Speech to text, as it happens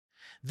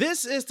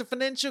This is the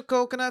Financial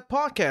Coconut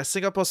Podcast,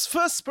 Singapore's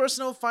first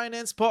personal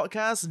finance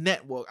podcast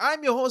network.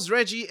 I'm your host,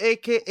 Reggie,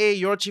 aka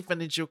your Chief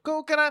Financial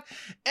Coconut.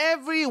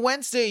 Every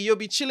Wednesday, you'll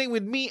be chilling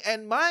with me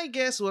and my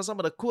guests, who are some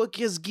of the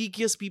quirkiest,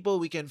 geekiest people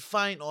we can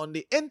find on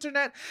the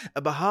internet,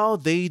 about how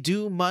they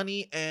do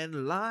money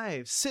and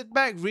life. Sit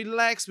back,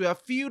 relax. We are a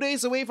few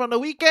days away from the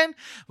weekend.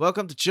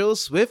 Welcome to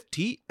Chills with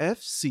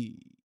TFC.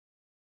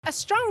 A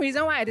strong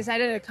reason why I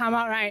decided to come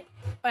out,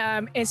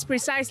 is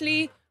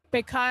precisely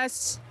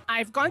because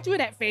I've gone through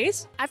that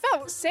phase. I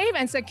felt safe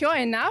and secure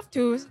enough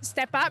to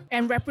step up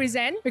and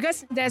represent,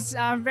 because there's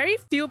very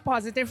few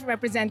positive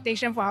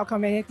representation for our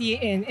community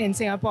in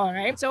Singapore,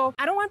 right? So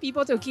I don't want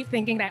people to keep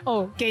thinking that,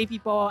 oh, gay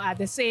people are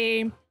the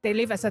same, they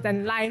live a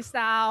certain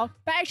lifestyle.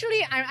 But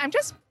actually, I'm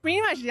just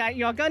pretty much like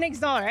your girl next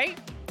door, right?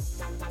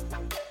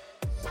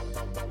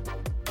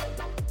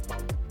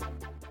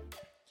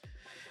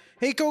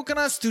 Hey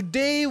Coconuts,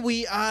 today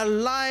we are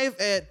live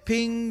at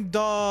Pink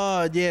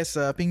Dot. Yes,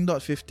 Pink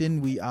Dot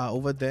 15. We are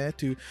over there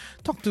to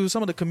talk to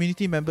some of the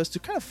community members to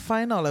kind of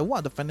find out what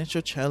are the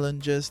financial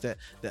challenges that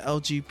the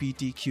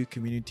LGBTQ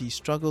community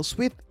struggles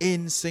with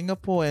in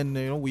Singapore.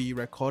 And we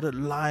recorded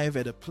live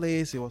at a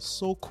place. It was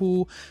so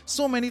cool.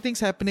 So many things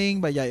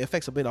happening, but it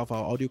affects a bit of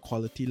our audio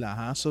quality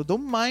lah. So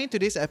don't mind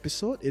today's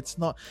episode. It's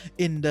not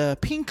in the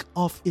pink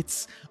of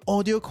its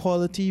audio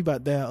quality,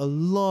 but there are a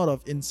lot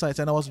of insights,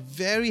 and I was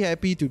very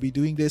happy to be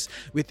doing this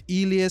with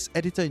Elias,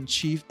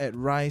 editor-in-chief at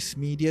Rise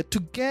Media,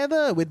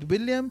 together with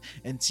William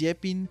and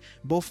Jiepin,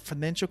 both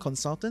financial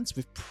consultants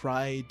with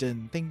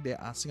Prident. I think they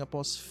are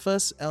Singapore's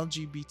first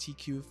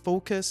LGBTQ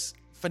focused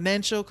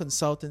financial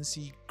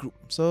consultancy group.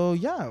 So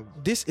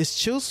this is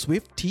Chills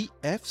with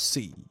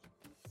TFC.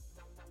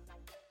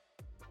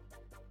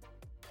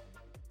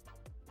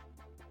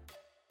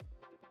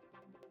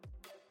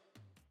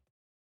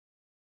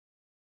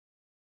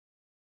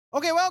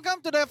 Okay, welcome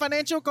to the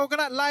Financial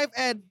Coconut live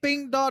at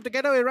Pink Dot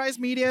together with Rise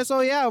Media. So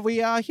we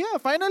are here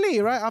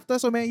finally, right? After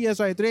so many years,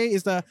 right? Today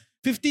is the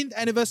 15th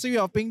anniversary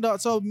of Pink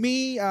Dot. So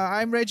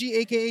I'm Reggie,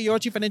 aka your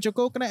Chief Financial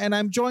Coconut, and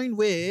I'm joined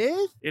with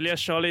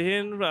Elias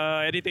Sholihin,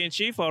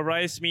 editor-in-chief for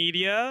Rise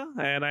Media,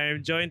 and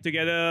I'm joined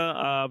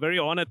together. Very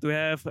honored to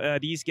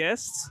have these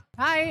guests.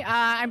 Hi,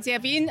 I'm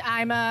Jiepin.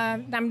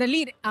 I'm the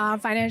lead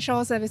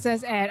financial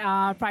services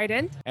at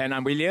Prident. And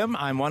I'm William.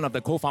 I'm one of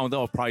the co-founder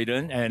of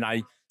Prident, and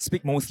I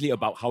speak mostly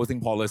about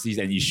housing policies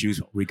and issues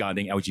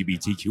regarding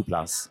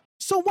LGBTQ+.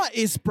 So what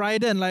is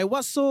Prident? Like,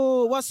 what's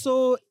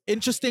so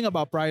interesting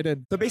about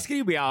Prident? So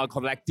basically, we are a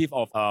collective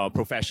of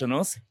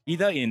professionals,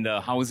 either in the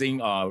housing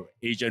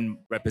agent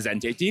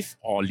representative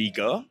or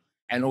legal.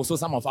 And also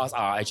some of us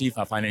are actually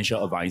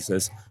financial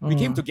advisors. We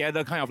came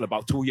together kind of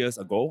about 2 years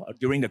ago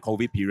during the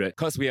COVID period,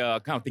 because we are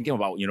kind of thinking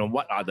about,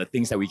 what are the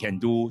things that we can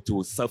do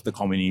to serve the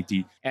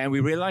community. And we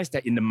realized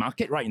that in the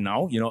market right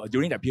now,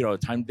 during that period of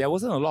time, there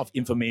wasn't a lot of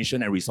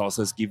information and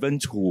resources given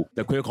to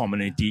the queer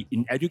community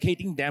in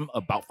educating them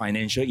about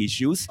financial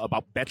issues,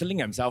 about battling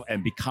themselves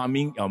and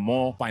becoming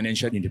more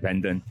financially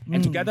independent.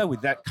 And together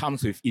with that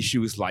comes with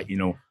issues like,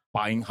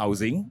 buying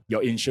housing,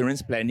 your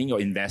insurance planning, your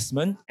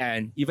investment,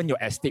 and even your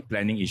estate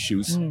planning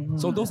issues.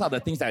 So those are the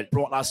things that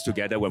brought us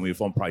together when we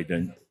formed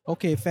Prident.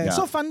 Okay, fair. Yeah.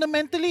 So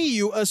fundamentally,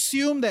 you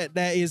assume that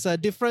there is a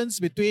difference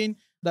between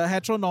the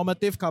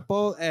heteronormative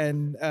couple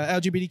and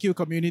LGBTQ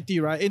community,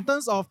 right? In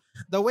terms of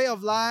the way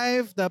of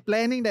life, the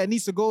planning that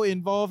needs to go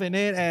involved in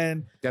it,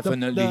 and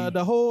definitely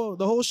the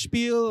whole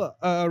spiel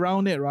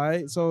around it,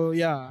 right? So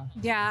yeah,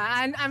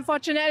 and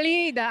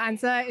unfortunately, the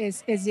answer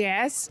is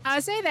yes.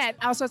 I'll say that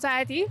our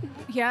society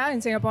here in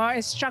Singapore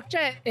is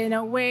structured in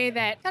a way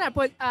that kind of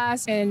put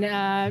us in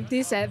a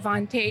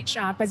disadvantaged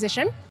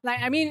position.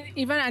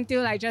 Even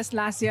until just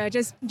last year,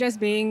 just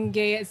being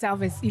gay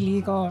itself is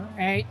illegal,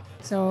 right?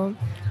 So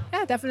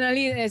yeah,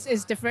 definitely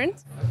it's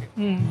different.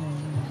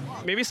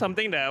 Maybe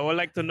something that I would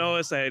like to know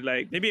is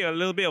maybe a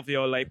little bit of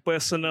your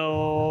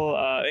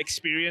personal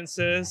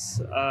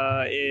experiences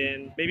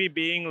in maybe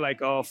being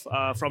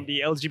from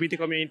the LGBT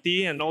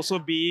community and also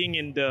being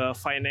in the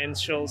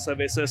financial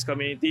services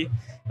community.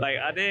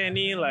 Are there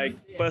any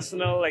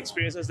personal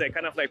experiences that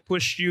kind of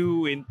push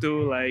you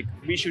into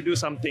we should do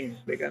something,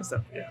 that kind of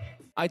stuff? Yeah.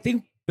 I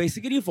think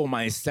basically for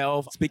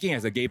myself, speaking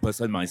as a gay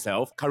person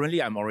myself,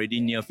 currently I'm already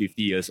near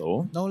 50 years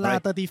old. No lah,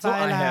 35 so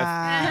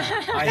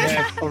I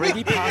have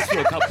already passed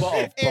through a couple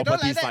of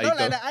property cycles. Don't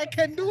like that. I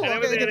can do.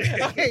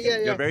 Okay,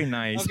 yeah. You're very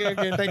nice.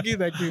 Okay, thank you.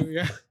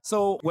 Yeah.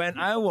 So when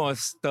I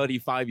was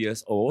 35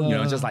 years old,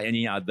 just like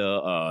any other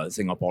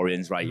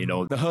Singaporeans, right?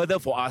 The hurdle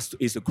for us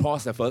is to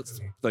cross the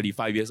first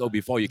 35 years old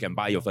before you can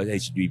buy your first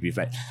HDB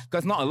flat.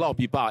 Because not a lot of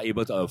people are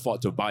able to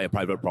afford to buy a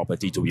private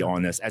property, to be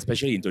honest,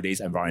 especially in today's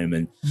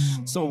environment.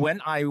 So when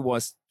I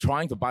was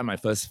trying to buy my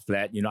first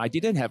flat, I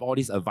didn't have all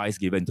this advice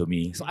given to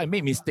me. So I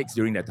made mistakes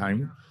during that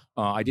time.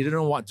 I didn't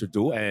know what to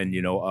do, and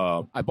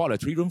I bought a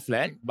 3-room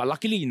flat. But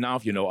luckily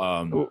enough,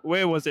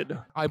 where was it?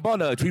 I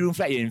bought a 3-room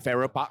flat in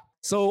Farrer Park.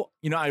 So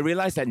I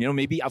realized that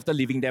maybe after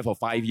living there for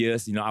 5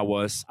 years,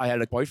 I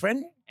had a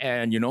boyfriend,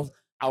 and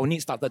our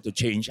needs started to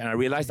change, and I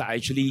realized that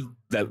actually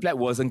the flat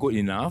wasn't good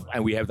enough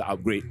and we have to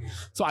upgrade.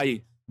 So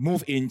I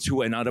moved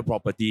into another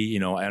property,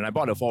 and I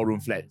bought a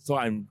 4-room flat. So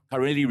I'm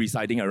currently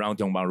residing around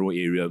Tiong Bahru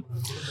area.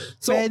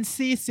 So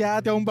Fancy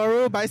sia, Tiong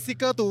Bahru,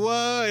 bicycle to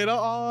work,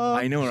 all.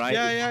 I know, right?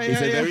 Yeah.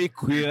 It's a very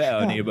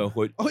queer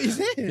neighborhood. Oh, is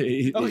it?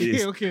 It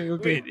is. Okay.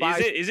 Wait,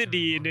 is it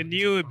the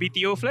new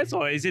BTO flats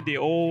or is it the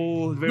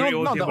old, very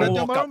old? not the The old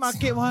Tiong Bahru walkouts.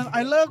 Market one.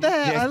 I love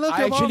that. Yes, I love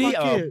I Tiong Bahru actually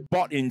Market.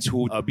 bought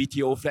into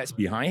BTO flats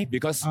behind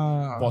because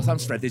for some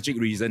strategic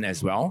reason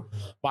as well.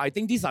 But I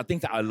think these are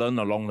things that I learned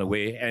along the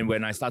way. And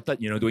when I started,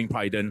 doing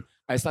Prident,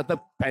 I started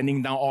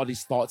penning down all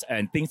these thoughts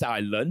and things that I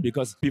learned,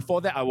 because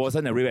before that I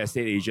wasn't a real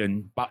estate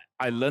agent, but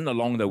I learned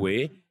along the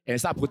way and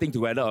start putting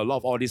together a lot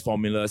of all these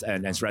formulas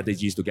and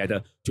strategies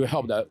together to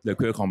help the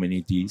queer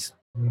communities.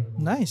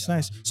 Nice.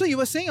 So you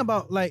were saying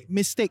about like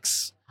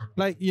mistakes,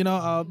 like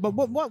but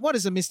what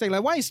is a mistake?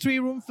 Like, why is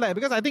 3-room flat?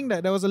 Because I think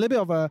that there was a little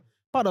bit of a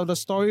part of the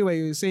story where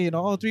you say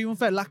 3-room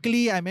flat.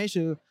 Luckily, I managed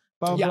to.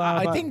 Blah, Yeah, blah,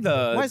 I but think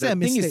why is the that a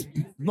thing is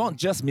mistake? not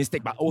just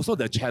mistake, but also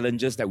the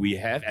challenges that we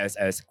have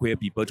as queer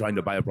people trying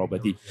to buy a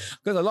property.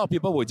 Because a lot of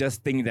people will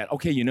just think that,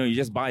 okay, you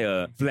just buy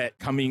a flat,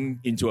 coming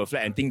into a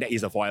flat and think that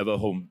is a forever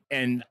home.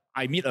 And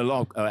I meet a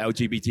lot of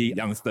LGBT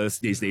youngsters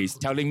these days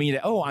telling me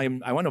that,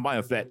 I want to buy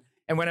a flat.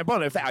 And when I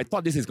bought a flat, I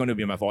thought this is going to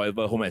be my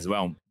forever home as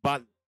well.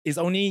 But it's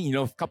only,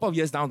 a couple of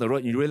years down the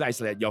road, you realize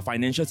that your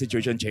financial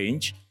situation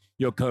change,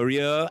 your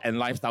career and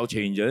lifestyle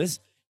changes.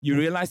 You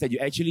realize that you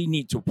actually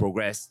need to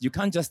progress. You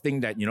can't just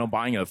think that,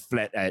 buying a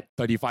flat at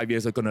 35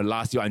 years is going to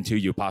last you until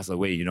you pass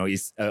away.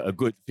 It's a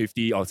good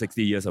 50 or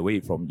 60 years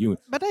away from you.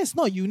 But that is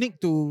not unique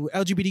to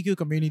LGBTQ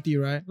community,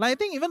 right? Like, I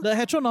think even the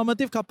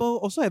heteronormative couple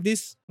also have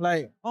this,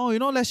 like,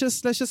 let's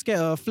just get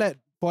a flat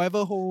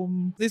forever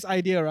home. This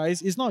idea, right?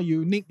 It's not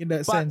unique in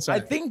that But sense, right?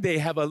 I think they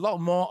have a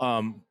lot more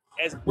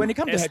when it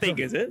comes to Estate,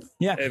 hetero, is it?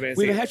 yeah, Estate.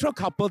 with a hetero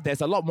couple,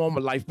 there's a lot more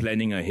life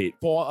planning ahead.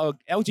 For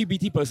a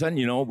LGBT person,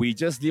 we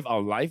just live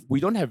our life.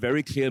 We don't have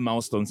very clear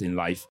milestones in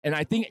life. And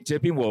I think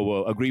JP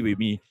will agree with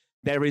me.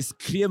 There is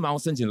clear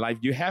milestones in life.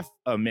 You have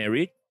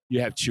married, you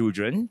have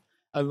children.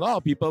 A lot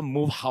of people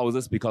move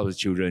houses because of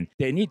children.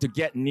 They need to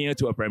get near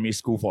to a primary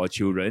school for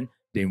children.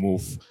 They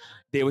move.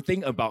 They will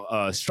think about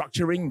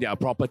structuring their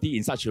property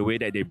in such a way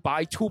that they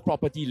buy 2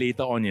 property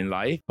later on in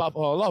life. But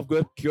for a lot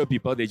of queer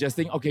people, they just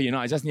think, okay,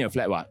 I just need a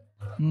flat, what?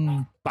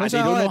 But That's they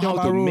why don't I know like how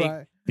Tiong to Bahru, make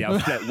right? their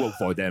flat work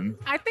for them.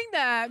 I think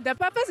the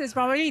purpose is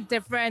probably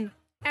different.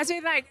 As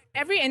with like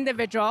every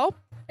individual,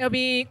 it'll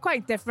be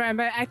quite different.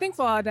 But I think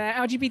for the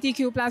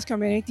LGBTQ plus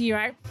community,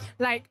 right?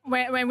 Like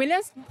when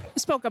William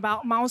spoke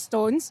about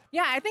milestones,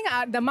 I think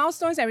the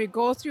milestones that we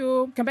go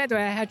through compared to a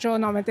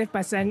heteronormative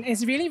person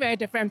is really very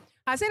different.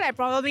 I'd say like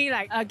probably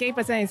like a gay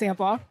person in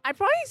Singapore, I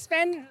probably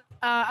spend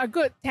a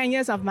good 10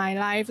 years of my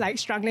life like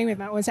struggling with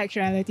my own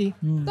sexuality.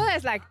 So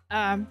that's like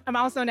a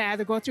milestone that I have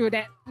to go through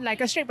that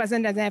like a straight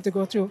person doesn't have to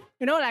go through.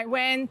 Like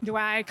when do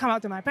I come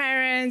out to my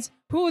parents?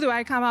 Who do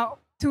I come out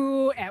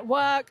to at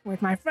work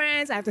with my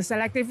friends? I have to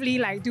selectively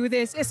like do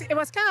this. It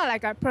was kind of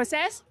like a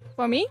process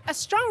for me. A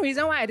strong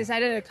reason why I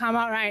decided to come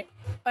out, right,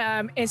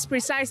 is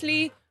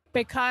precisely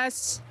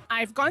because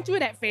I've gone through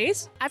that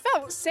phase. I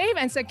felt safe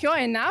and secure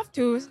enough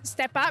to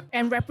step up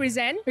and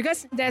represent,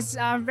 because there's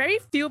very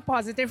few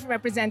positive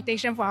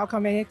representation for our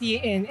community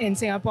in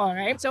Singapore,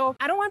 right? So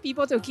I don't want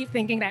people to keep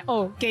thinking that,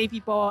 gay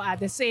people are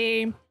the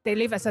same, they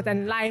live a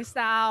certain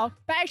lifestyle.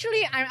 But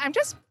actually, I'm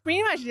just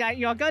pretty much like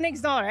your girl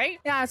next door, right?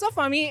 Yeah, so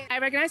for me, I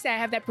recognize that I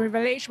have that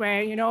privilege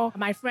where,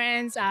 my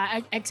friends are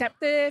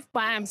acceptive,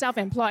 but I'm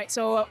self-employed.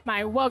 So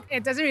my work,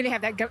 it doesn't really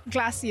have that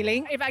glass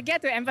ceiling. If I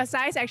get to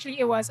emphasize, actually,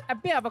 it was a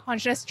bit of a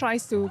conscious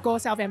choice to go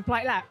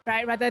self-employed,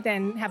 right? Rather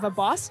than have a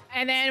boss.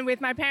 And then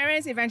with my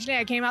parents, eventually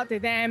I came out to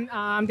them.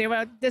 They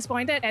were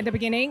disappointed at the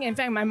beginning. In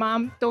fact, my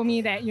mom told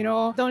me that,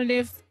 don't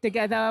live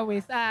together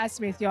with us,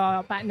 with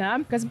your partner,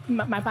 because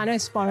my partner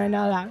is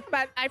foreigner.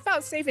 But I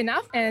felt safe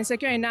enough and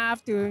secure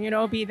enough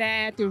to, be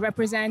there to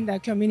represent the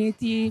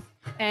community.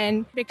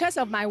 And because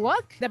of my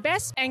work, the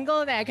best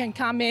angle that I can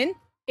come in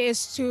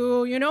is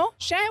to,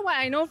 share what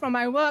I know from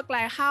my work,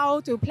 like how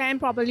to plan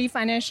properly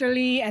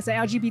financially as an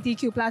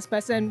LGBTQ plus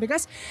person.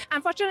 Because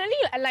unfortunately,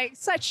 like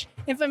such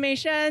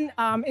information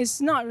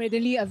is not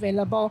readily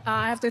available.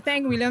 I have to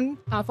thank William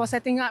for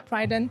setting up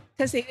Prident,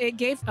 because it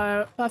gave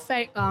a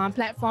perfect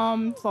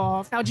platform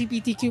for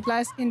LGBTQ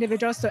plus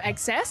individuals to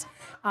access,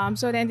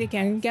 so then they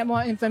can get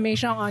more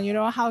information on,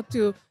 how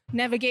to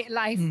navigate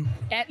life,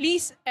 at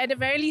the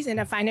very least in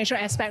the financial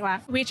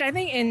aspect, which I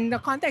think in the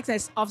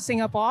context of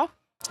Singapore,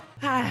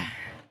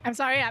 I'm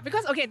sorry,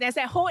 because there's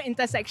that whole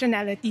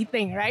intersectionality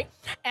thing, right?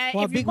 And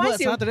Wow, if big once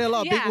words, you, today a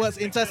lot of big words.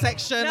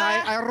 Intersection. No.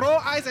 I roll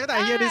eyes every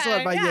time I hear this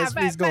word, but yes,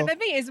 please go. But the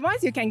thing is,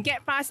 once you can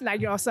get past like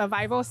your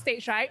survival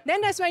stage, right? Then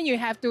that's when you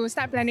have to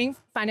start planning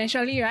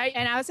financially, right?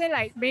 And I would say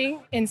like being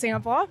in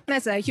Singapore,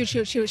 that's a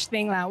huge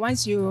thing.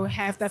 Once you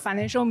have the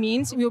financial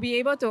means, you'll be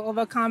able to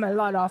overcome a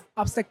lot of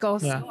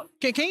obstacles. Yeah.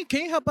 Can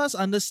you help us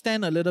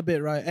understand a little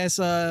bit, right? As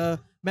a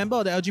member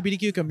of the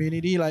LGBTQ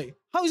community, like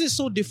how is it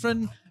so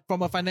different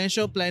from a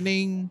financial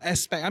planning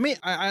aspect? I mean,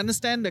 I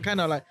understand the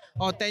kind of like,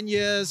 10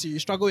 years, you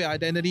struggle with your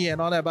identity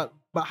and all that, but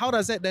how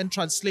does that then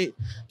translate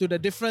to the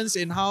difference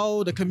in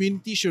how the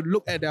community should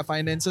look at their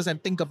finances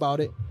and think about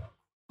it?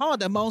 How are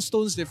the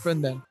milestones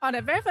different then? Oh,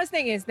 the very first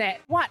thing is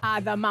that what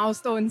are the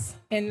milestones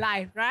in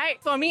life,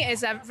 right? For me,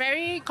 it's a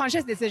very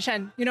conscious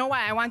decision. You know what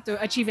I want to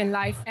achieve in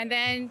life. And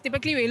then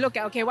typically we look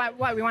at, okay, what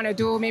we want to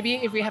do. Maybe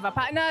if we have a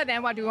partner,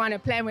 then what do we want to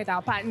plan with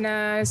our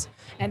partners?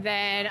 And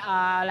then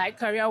like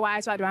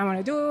career-wise, what do I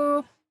want to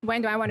do?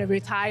 When do I want to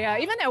retire?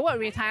 Even the word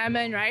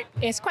retirement, right,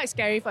 it's quite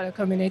scary for the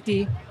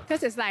community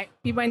because it's like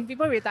when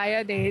people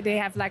retire, they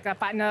have like a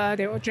partner,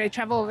 they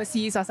travel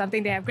overseas or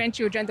something, they have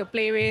grandchildren to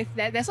play with,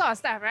 that sort of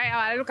stuff, right?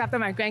 I look after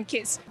my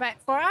grandkids. But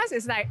for us,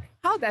 it's like,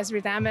 how does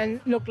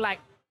retirement look like?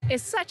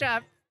 It's such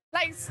a,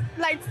 like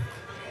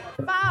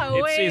far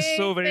away. It's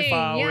so very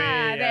far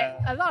away.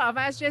 That a lot of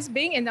us just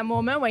being in the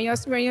moment when you're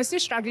still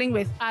struggling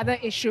with other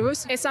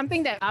issues is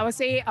something that I would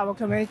say our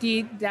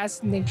community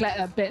does neglect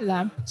a bit.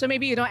 So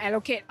maybe you don't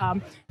allocate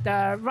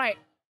the right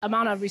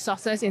amount of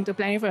resources into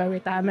planning for your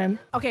retirement.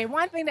 Okay,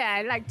 one thing that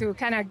I like to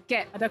kind of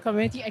get the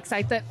community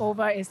excited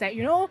over is that,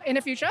 you know, in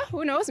the future,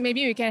 who knows,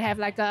 maybe we can have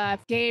like a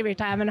gay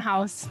retirement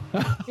house.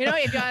 You know,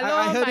 if you're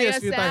alone by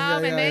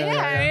yourself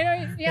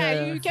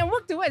you can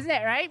work towards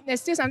that, right?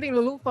 There's still something to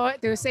look forward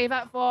to, save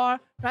up for,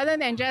 rather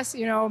than just,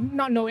 you know,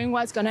 not knowing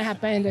what's going to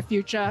happen in the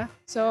future.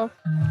 So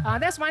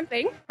that's one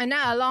thing. And then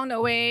along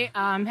the way,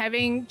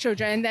 having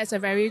children, that's a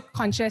very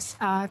conscious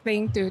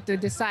thing to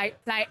decide.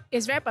 Like,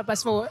 it's very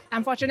purposeful.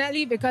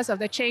 Unfortunately, because of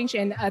the change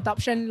in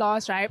adoption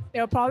laws, right, it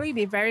will probably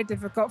be very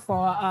difficult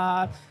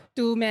for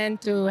two men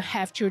to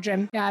have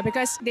children. Yeah,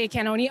 because they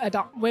can only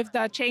adopt. With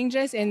the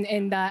changes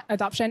in the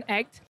Adoption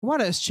Act. What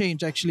has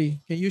changed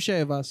actually? Can you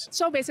share with us?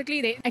 So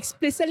basically, they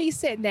explicitly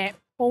said that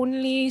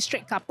only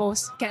straight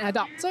couples can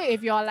adopt. So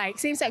if you're like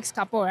same-sex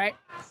couple, right,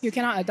 you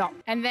cannot adopt.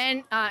 And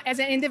then as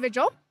an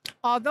individual,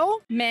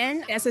 although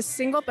men as a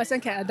single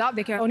person can adopt,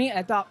 they can only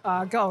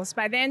adopt girls.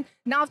 But then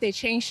now they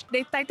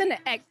tightened the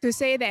act to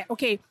say that,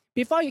 okay,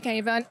 before you can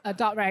even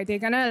adopt, right, they're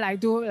gonna like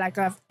do like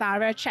a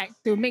thorough check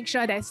to make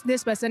sure that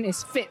this person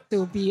is fit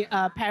to be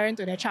a parent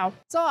to their child.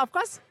 So of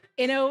course,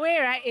 in a way,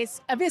 right,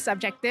 it's a bit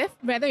subjective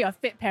whether you're a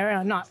fit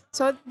parent or not.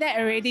 So that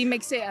already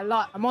makes it a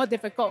lot more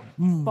difficult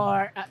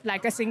for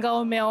like a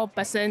single male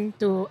person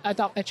to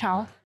adopt a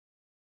child.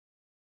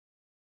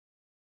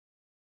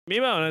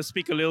 Maybe I want to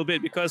speak a little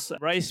bit because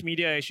Rise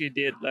Media actually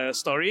did a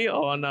story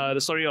on the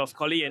story of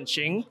Collie and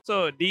Ching.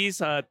 So these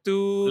are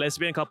two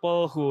lesbian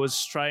couple who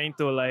was trying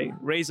to like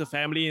raise a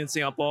family in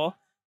Singapore.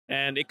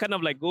 And it kind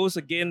of like goes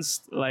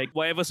against like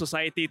whatever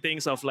society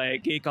thinks of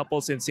like gay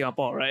couples in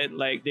Singapore, right?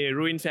 Like they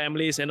ruin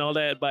families and all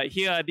that. But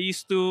here are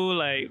these two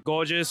like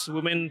gorgeous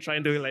women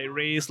trying to like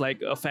raise like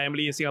a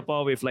family in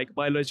Singapore with like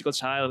biological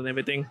child and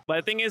everything. But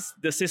the thing is,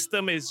 the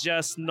system is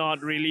just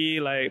not really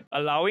like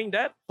allowing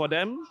that for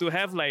them to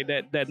have like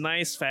that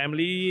nice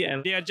family,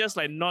 and they are just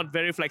like not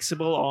very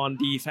flexible on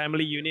the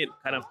family unit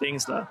kind of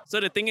things. So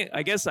the thing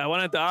I guess I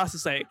wanted to ask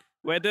is like,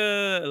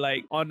 whether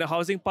like on the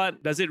housing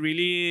part, does it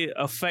really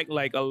affect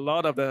like a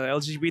lot of the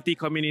LGBT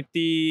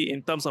community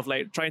in terms of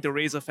like trying to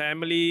raise a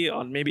family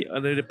on maybe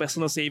under the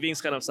personal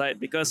savings kind of side?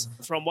 Because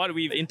from what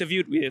we've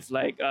interviewed with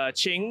like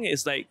Ching,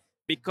 is like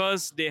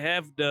because they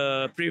have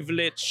the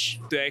privilege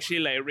to actually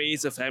like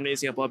raise a family in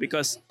Singapore,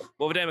 because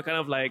both of them are kind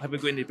of like having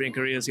a good independent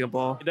career in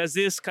Singapore. Does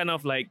this kind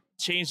of like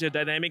change the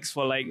dynamics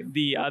for like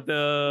the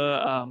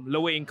other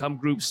lower income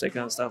groups, that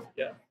kind of stuff?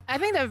 Yeah. I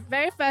think the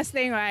very first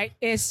thing, right,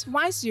 is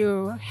once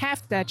you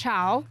have the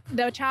child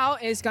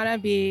is going to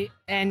be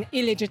an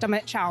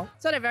illegitimate child.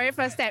 So the very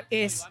first step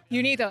is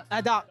you need to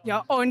adopt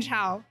your own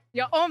child,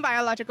 your own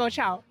biological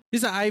child.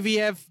 This is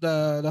IVF,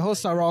 the whole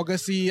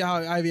surrogacy,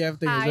 how IVF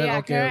thing, is that? Yeah,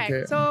 okay, correct.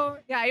 okay. So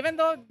yeah, even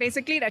though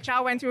basically the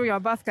child went through your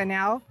birth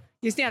canal,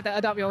 you still have to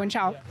adopt your own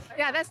child.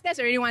 Yeah, that's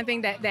already one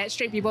thing that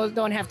straight people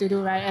don't have to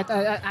do, right?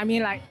 I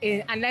mean, like,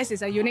 unless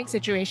it's a unique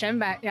situation,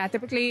 but yeah,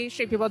 typically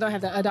straight people don't have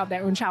to adopt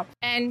their own child.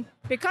 And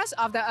because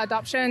of the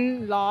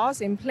adoption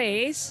laws in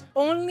place,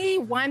 only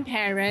one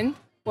parent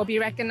will be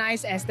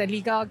recognized as the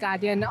legal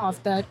guardian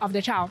of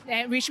the child,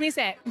 and which means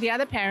that the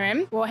other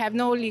parent will have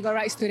no legal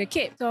rights to the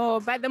kid.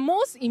 So, but the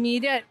most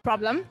immediate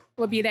problem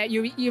would be that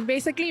you're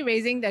basically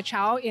raising the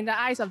child in the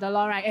eyes of the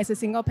law, right, as a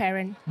single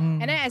parent. And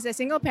then as a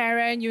single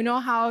parent, you know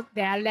how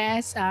there are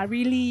less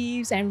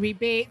reliefs and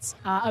rebates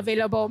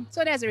available.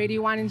 So that's already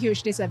one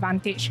huge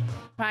disadvantage,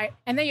 right?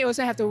 And then you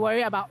also have to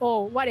worry about,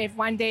 oh, what if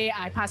one day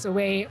I pass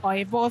away, or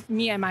if both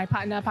me and my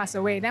partner pass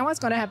away, then what's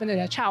going to happen to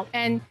the child?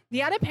 And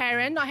the other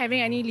parent not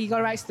having any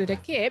legal rights to the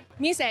kid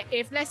means that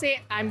if, let's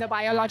say, I'm the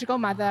biological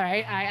mother,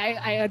 right,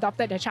 I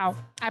adopted the child,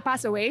 I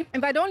pass away,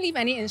 if I don't leave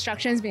any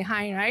instructions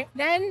behind, right,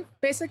 then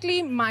basically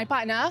my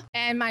partner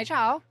and my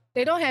child,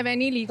 they don't have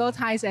any legal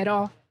ties at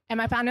all, and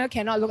my partner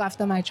cannot look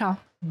after my child.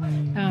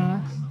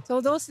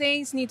 So those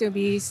things need to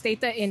be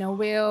stated in a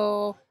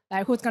will,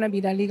 like who's going to be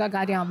the legal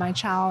guardian of my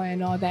child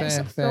and all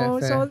that.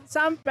 Fair. So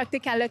some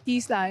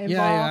practicalities involved.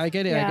 Yeah, I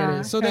get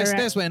it. So correct.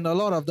 that's when a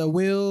lot of the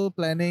will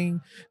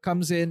planning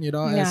comes in,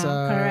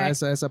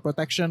 as a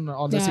protection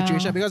on the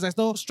situation, because there's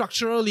no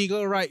structural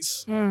legal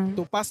rights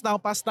to pass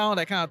down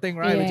that kind of thing,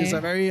 right? Which is a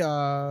very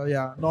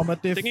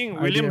normative. Thinking,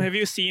 idea. William, have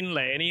you seen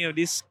like any of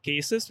these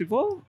cases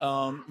before?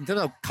 In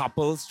terms of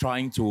couples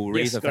trying to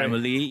raise a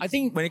family, I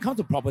think when it comes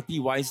to property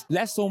wise,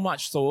 less so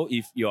much so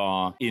if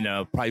you're in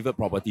a private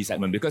property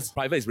segment, because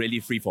private is really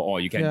free for all.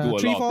 You can do a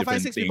 3, lot 4, of 5,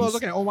 different 6 things. people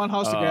can own one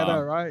house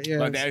together, right? Yes.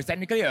 But there's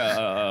technically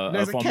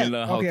a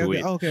formula how to do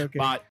it. Okay.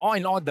 But all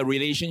in all, the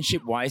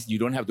relationship wise, you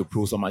don't have to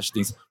prove so much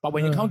things. But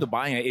when you come to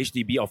buying an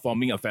HDB or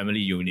forming a family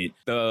unit,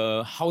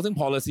 the housing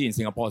policy in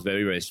Singapore is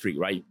very, very strict,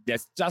 right?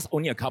 There's just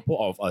only a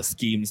couple of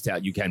schemes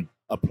that you can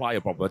apply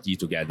a property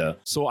together.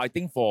 So I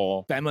think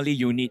for family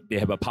unit, they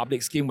have a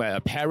public scheme where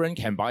a parent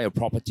can buy a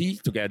property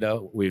together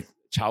with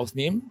child's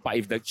name. But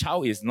if the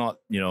child is not,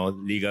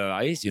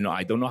 legalized,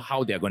 I don't know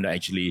how they're going to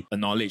actually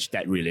acknowledge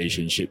that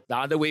relationship. The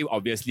other way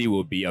obviously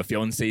will be a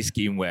fiancé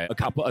scheme where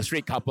a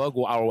straight couple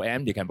go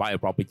ROM, they can buy a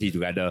property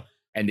together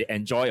and they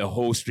enjoy a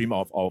whole stream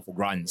of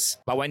grants.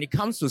 But when it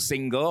comes to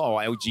single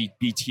or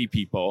LGBT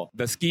people,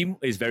 the scheme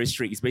is very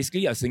strict. It's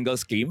basically a single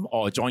scheme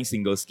or a joint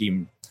single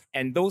scheme.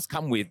 And those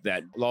come with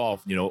that law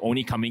of,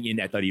 only coming in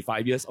at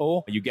 35 years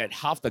old. You get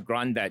half the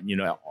grant that,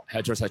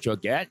 heterosexual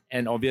get.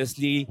 And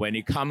obviously, when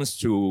it comes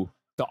to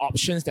the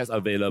options that's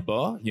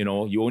available,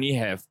 you only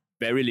have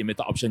very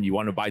limited option. You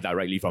want to buy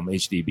directly from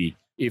HDB.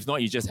 If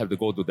not, you just have to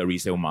go to the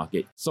resale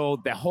market. So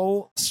the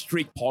whole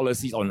strict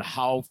policies on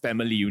how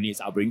family units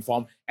are being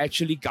formed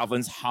actually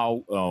governs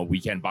how we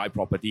can buy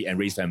property and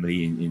raise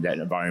family in that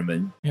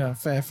environment. Yeah,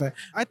 fair.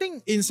 I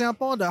think in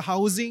Singapore, the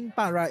housing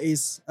part, right,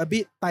 is a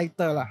bit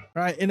tighter,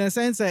 right? In a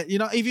sense that,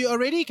 if you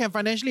already can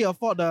financially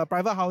afford the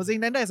private housing,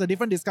 then that's a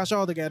different discussion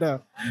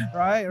altogether,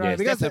 right? Yes,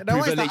 because that's a that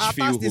one is the privileged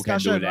few atas who can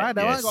discussion, do that, right?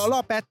 That yes. one got a lot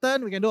of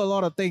pattern, we can do a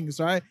lot of things,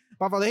 right?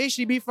 But for the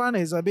HDB front,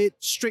 it's a bit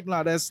strict,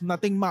 there's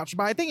nothing much.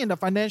 But I think in the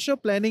financial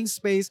planning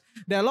space,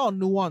 there are a lot of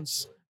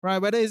nuance, right?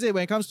 Whether is it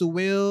when it comes to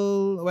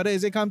will, whether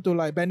is it come to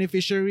like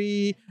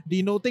beneficiary,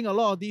 denoting a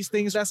lot of these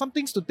things, there's some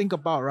things to think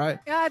about, right?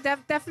 Yeah,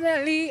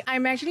 definitely.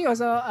 I'm actually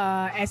also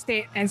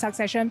estate and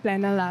succession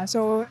planner.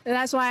 So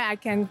that's why I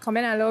can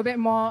comment a little bit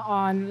more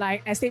on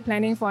like estate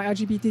planning for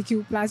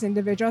LGBTQ plus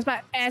individuals.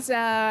 But as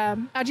a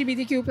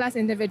LGBTQ plus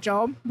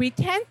individual, we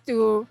tend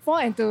to fall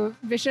into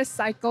vicious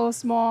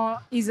cycles more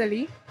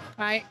easily,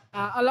 right?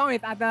 Along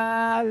with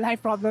other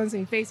life problems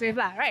we face with,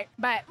 right?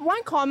 But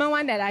one common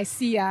one that I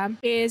see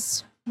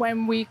is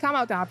when we come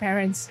out to our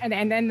parents and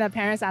then the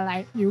parents are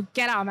like, you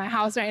get out of my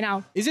house right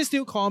now. Is it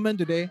still common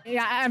today?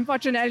 Yeah,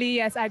 unfortunately,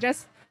 yes. I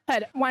just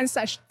heard one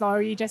such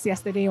story just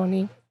yesterday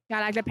only. Yeah,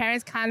 like the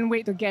parents can't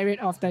wait to get rid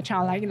of the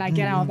child, like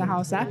get out of the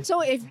house.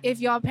 So if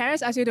your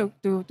parents ask you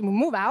to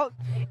move out,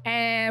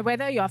 and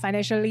whether you're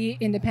financially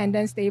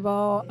independent,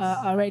 stable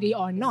already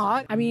or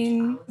not, I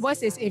mean,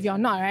 worst is if you're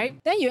not, right?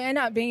 Then you end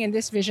up being in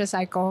this vicious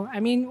cycle. I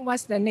mean,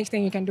 what's the next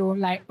thing you can do?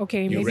 Like,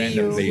 okay, You maybe rent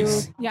a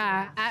place.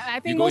 I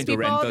think go most into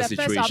people, rental the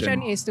first situation.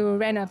 option is to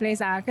rent a place,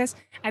 because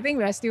I think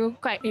we're still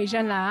quite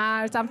Asian.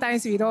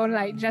 Sometimes we don't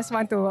like just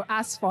want to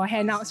ask for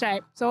handouts,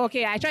 right? So,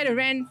 okay, I try to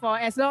rent for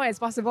as long as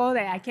possible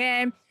that I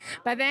can.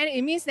 But then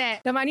it means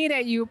that the money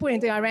that you put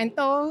into your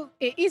rental,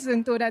 it is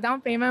into the down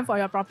payment for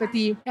your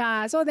property.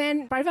 So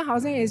then private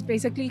housing is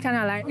basically kind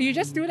of like, you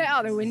just threw that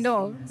out the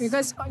window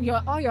because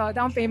all your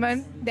down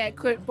payment that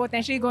could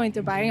potentially go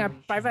into buying a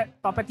private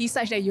property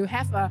such that you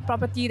have a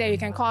property that you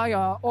can call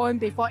your own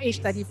before age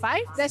 35,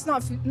 that's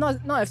not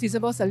a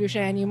feasible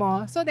solution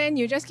anymore. So then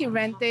you just keep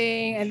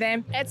renting, and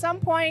then at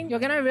some point you're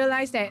going to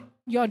realize that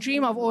your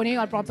dream of owning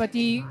a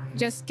property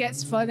just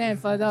gets further and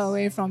further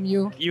away from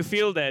you. You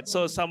feel that,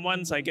 so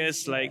someone's, I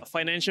guess, like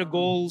financial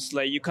goals,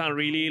 like you can't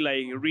really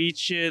like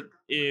reach it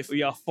if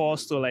you are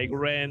forced to like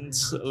rent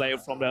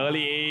like from the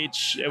early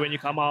age when you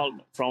come out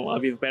from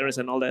with parents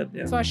and all that.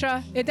 Yeah. For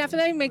sure. It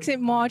definitely makes it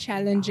more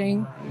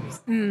challenging.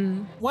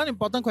 One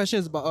important question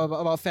is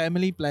about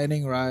family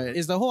planning, right?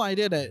 Is the whole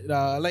idea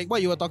that like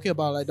what you were talking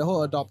about, like the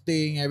whole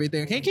adopting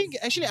everything.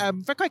 Actually,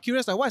 I'm quite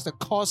curious, like what's the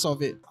cost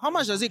of it? How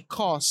much does it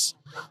cost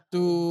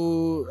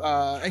to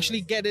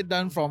actually get it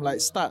done from like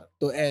start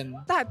to end?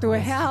 Start to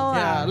hell.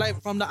 Yeah,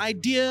 like from the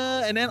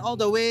idea and then all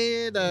the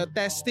way, the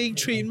testing,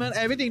 treatment,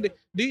 everything.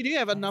 Do you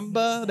have a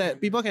number that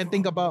people can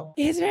think about?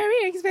 It's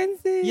very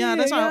expensive. Yeah,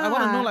 that's why I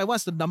want to know, like,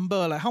 what's the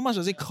number? Like, how much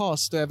does it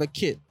cost to have a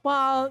kid?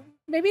 Well,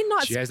 maybe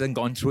not. She hasn't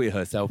gone through it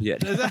herself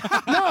yet.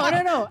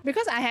 No.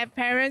 Because I have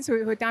parents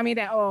who tell me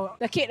that,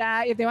 the kid,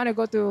 if they want to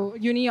go to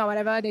uni or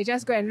whatever, they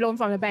just go and loan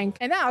from the bank.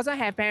 And then I also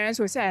have parents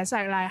who set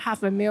aside like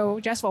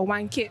 $500,000 just for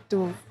one kid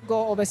to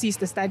go overseas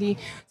to study.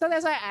 So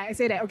that's why I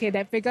say that, okay,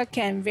 that figure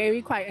can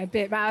vary quite a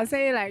bit. But I'll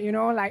say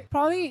like,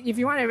 probably if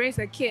you want to raise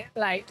a kid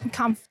like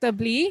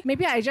comfortably,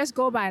 maybe I just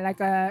go by like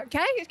can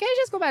I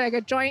just go by like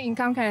a joint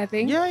income kind of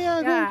thing?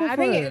 Yeah, go I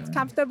for think it. it's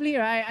comfortably,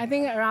 right? I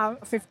think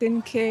around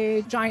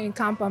 15K joint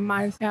income per month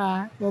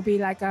month, will be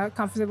like a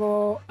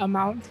comfortable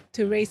amount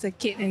to raise a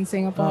kid in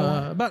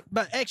Singapore.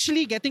 But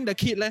actually getting the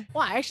kid,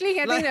 Actually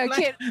getting the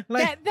kid,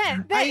 that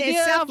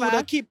idea itself, to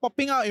the kid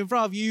popping out in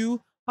front of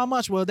you, how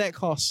much will that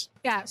cost?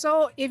 Yeah,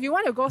 so if you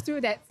want to go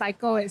through that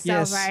cycle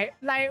itself, Yes. right?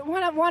 Like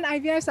one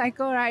IVF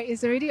cycle, right,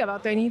 is already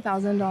about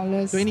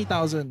 $20,000.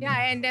 20,000.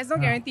 Yeah, and there's no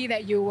guarantee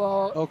that you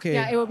will. Okay.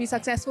 Yeah, it will be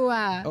successful.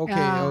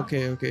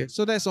 Okay.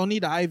 So that's only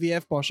the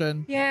IVF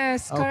portion.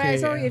 Yes, correct. Okay,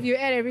 So yeah. if you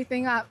add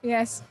everything up,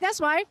 yes. That's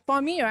why,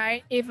 for me,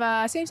 right, if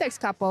a same-sex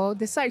couple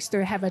decides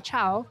to have a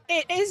child,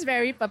 it is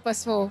very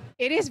purposeful.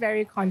 It is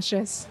very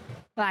conscious.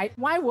 Like,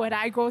 why would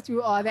I go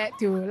through all that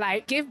to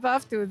like give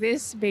birth to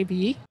this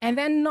baby and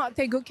then not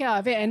take good care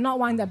of it and not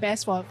want the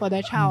best for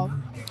the child?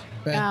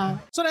 Fair. Yeah.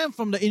 So then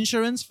from the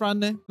insurance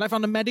front, like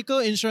from the medical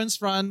insurance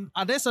front,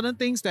 are there certain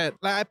things that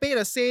like I pay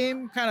the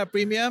same kind of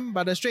premium,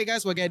 but the straight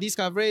guys will get this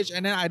coverage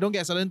and then I don't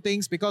get certain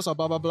things because of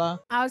blah, blah, blah?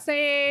 I would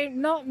say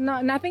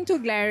nothing too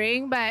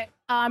glaring, but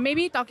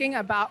maybe talking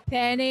about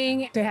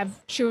planning to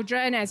have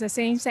children as a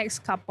same-sex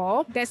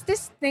couple, there's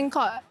this thing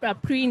called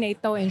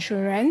prenatal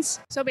insurance.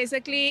 So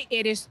basically,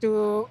 it is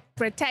to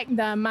protect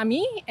the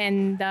mummy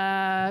and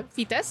the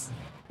fetus.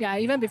 Yeah,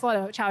 even before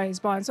the child is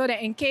born. So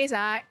that in case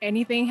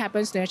anything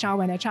happens to the child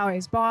when the child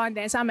is born,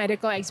 then some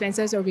medical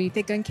expenses will be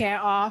taken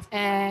care of.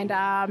 And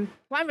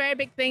one very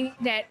big thing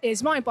that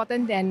is more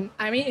important than,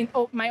 in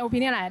my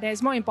opinion, that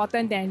is more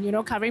important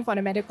than, covering for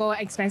the medical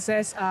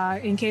expenses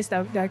in case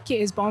the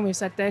kid is born with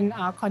certain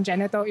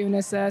congenital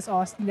illnesses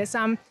or there's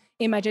some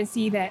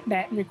emergency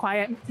that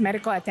require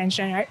medical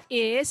attention, right,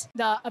 is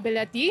the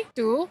ability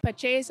to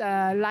purchase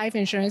a life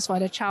insurance for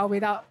the child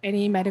without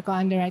any medical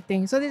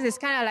underwriting. So this is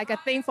kind of like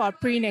a thing for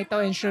prenatal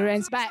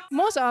insurance. But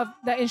most of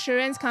the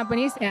insurance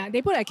companies,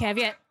 they put a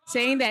caveat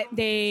saying that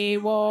they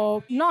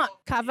will not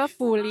cover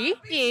fully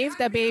if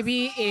the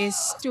baby is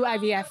through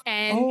IVF.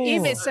 And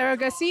if it's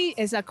surrogacy,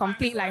 it's a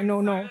complete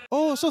no.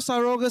 Oh, so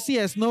surrogacy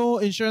has no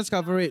insurance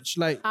coverage,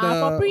 like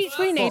for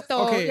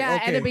prenatal, okay.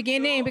 at the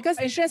beginning, because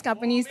insurance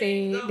companies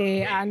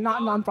they are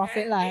not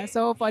non-profit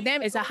so for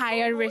them it's a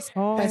higher risk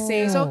per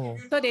se. So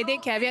they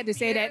did caveat to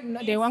say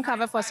that they won't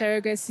cover for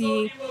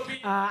surrogacy.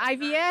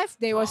 IVF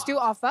they will still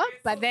offer,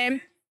 but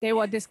then they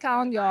will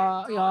discount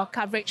your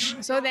coverage.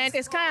 So then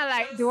it's kind of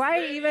like, do I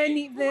even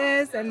need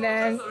this? And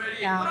then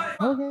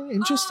Okay,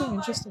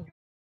 interesting.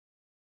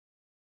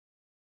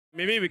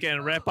 Maybe we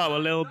can wrap up a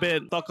little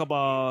bit, talk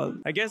about,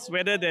 I guess,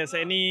 whether there's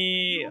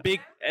any big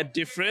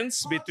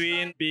difference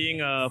between being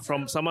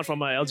from someone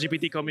from a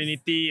LGBT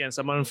community and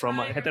someone from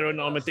a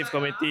heteronormative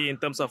community in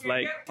terms of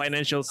like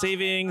financial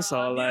savings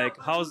or like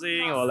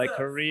housing or like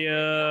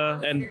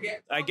career. And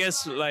I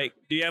guess like,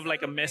 do you have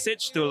like a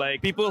message to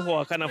like people who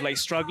are kind of like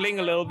struggling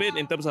a little bit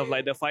in terms of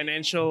like the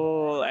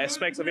financial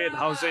aspects of it,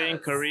 housing,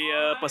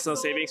 career, personal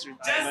savings,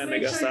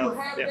 retirement, that kind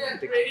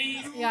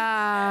of stuff?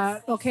 Yeah,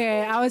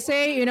 okay. I would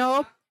say,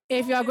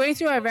 if you're going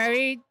through a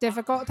very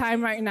difficult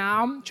time right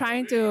now,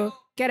 trying to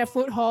get a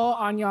foothold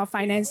on your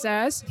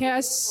finances,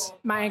 here's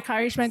my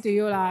encouragement to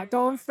you.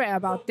 Don't fret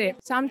about it.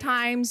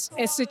 Sometimes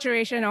it's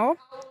situational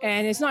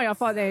and it's not your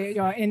fault that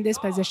you're in this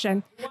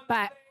position.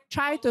 But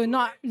try to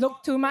not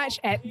look too much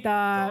at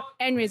the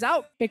end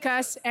result,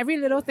 because every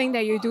little thing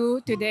that you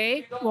do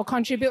today will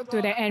contribute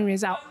to the end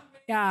result.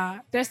 Yeah,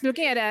 just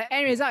looking at the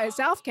end result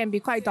itself can be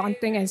quite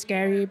daunting and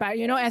scary. But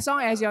as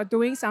long as you're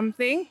doing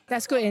something,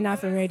 that's good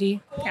enough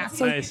already. Yeah,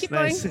 so keep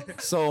going.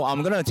 So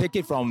I'm going to take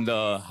it from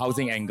the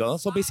housing angle.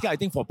 So basically, I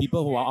think for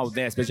people who are out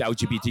there, especially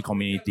LGBT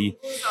community,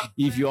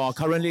 if you are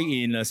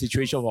currently in a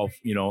situation of,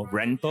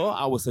 rental,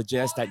 I would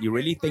suggest that you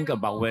really think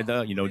about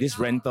whether, this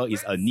rental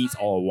is a needs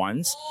or a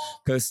wants.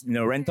 Because,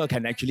 rental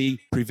can actually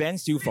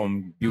prevent you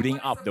from building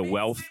up the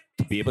wealth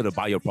to be able to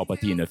buy your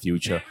property in the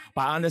future.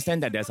 But I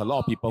understand that there's a lot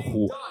of people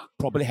who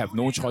probably have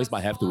no choice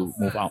but have to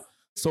move out.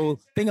 So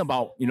think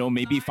about,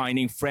 maybe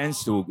finding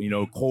friends to,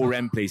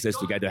 co-rent places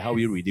together, help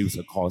you reduce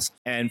the cost.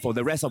 And for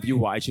the rest of you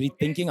who are actually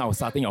thinking of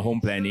starting a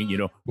home planning,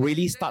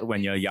 really start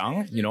when you're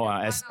young,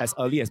 as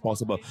early as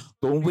possible.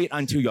 Don't wait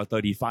until you're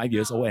 35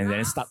 years old and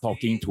then start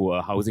talking to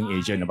a housing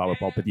agent about a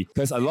property.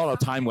 Because a lot of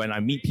time when I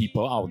meet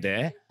people out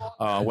there,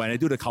 when I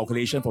do the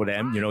calculation for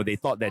them, they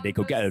thought that they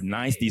could get a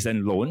nice,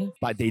 decent loan,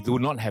 but they do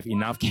not have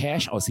enough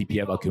cash or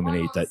CPF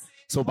accumulated.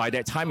 So by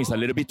that time, it's a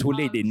little bit too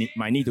late. They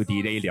might need to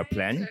delay their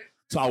plan.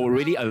 So I would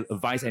really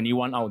advise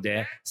anyone out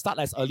there, start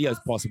as early as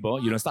possible.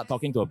 Start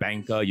talking to a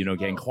banker.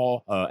 Can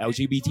call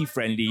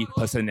LGBT-friendly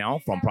personnel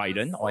from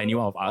Prident or any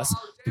one of us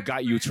to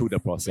guide you through the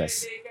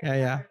process.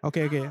 Yeah.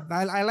 Okay.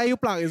 I let you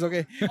plug. It's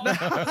okay.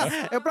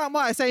 You plug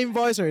more. I send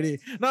invoice already.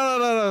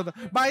 No.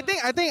 But I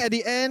think at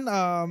the end,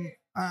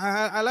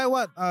 I like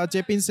what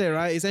Japin said.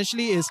 Right,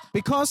 essentially is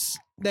because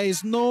there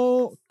is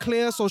no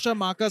clear social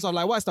markers of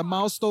like what's the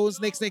milestones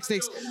next.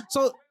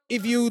 So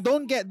if you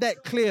don't get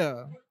that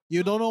clear,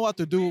 you don't know what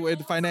to do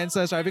with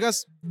finances, right?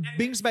 Because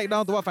brings back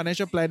down to what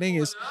financial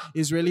planning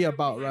is really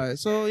about, right?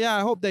 So yeah, I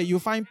hope that you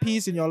find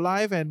peace in your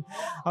life and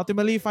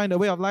ultimately find a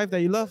way of life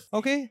that you love.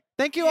 Okay?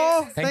 Thank you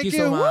all. Thank you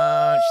so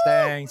much.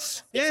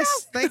 Thanks.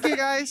 Yes, thank you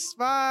guys.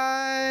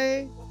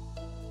 Bye.